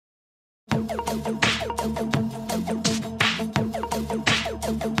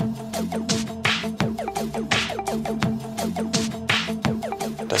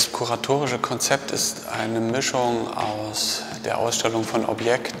Das kuratorische Konzept ist eine Mischung aus der Ausstellung von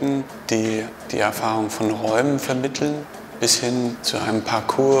Objekten, die die Erfahrung von Räumen vermitteln, bis hin zu einem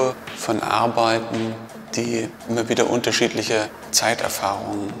Parcours von Arbeiten, die immer wieder unterschiedliche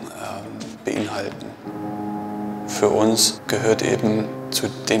Zeiterfahrungen beinhalten. Für uns gehört eben zu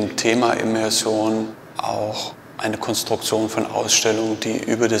dem Thema Immersion auch eine Konstruktion von Ausstellungen, die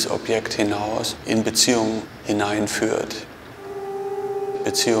über das Objekt hinaus in Beziehungen hineinführt.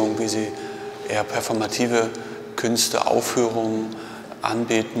 Beziehungen, wie sie eher performative Künste, Aufführungen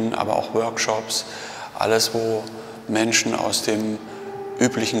anbieten, aber auch Workshops. Alles, wo Menschen aus dem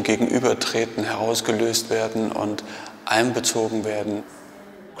üblichen Gegenübertreten herausgelöst werden und einbezogen werden.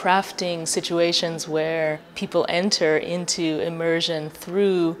 Crafting situations where people enter into immersion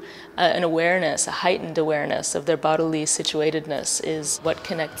through an awareness, a heightened awareness of their bodily situatedness is what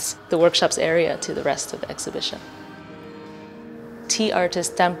connects the workshop's area to the rest of the exhibition. Tea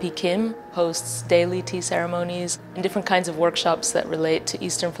artist Dampi Kim hosts daily tea ceremonies and different kinds of workshops that relate to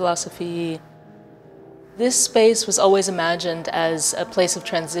Eastern philosophy. This space was always imagined as a place of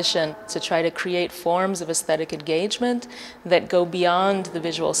transition to try to create forms of aesthetic engagement that go beyond the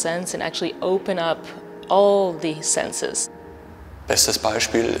visual sense and actually open up all the senses. Bestes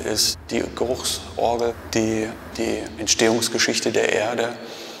Beispiel ist die Geruchsorgel, die die Entstehungsgeschichte der Erde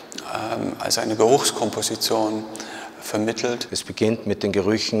als eine Geruchskomposition vermittelt. Es beginnt mit den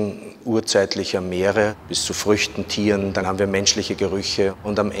Gerüchen urzeitlicher Meere bis zu Früchten, Tieren, dann haben wir menschliche Gerüche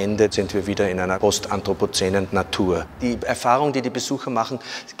und am Ende sind wir wieder in einer postanthropozänen Natur. Die Erfahrungen, die die Besucher machen,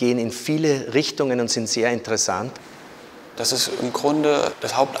 gehen in viele Richtungen und sind sehr interessant. Das ist im Grunde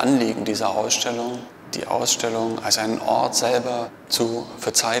das Hauptanliegen dieser Ausstellung, die Ausstellung als einen Ort selber zu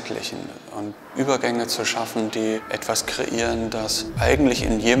verzeitlichen und Übergänge zu schaffen, die etwas kreieren, das eigentlich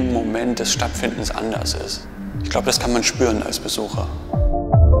in jedem Moment des Stattfindens anders ist. Ich glaube, das kann man spüren als Besucher.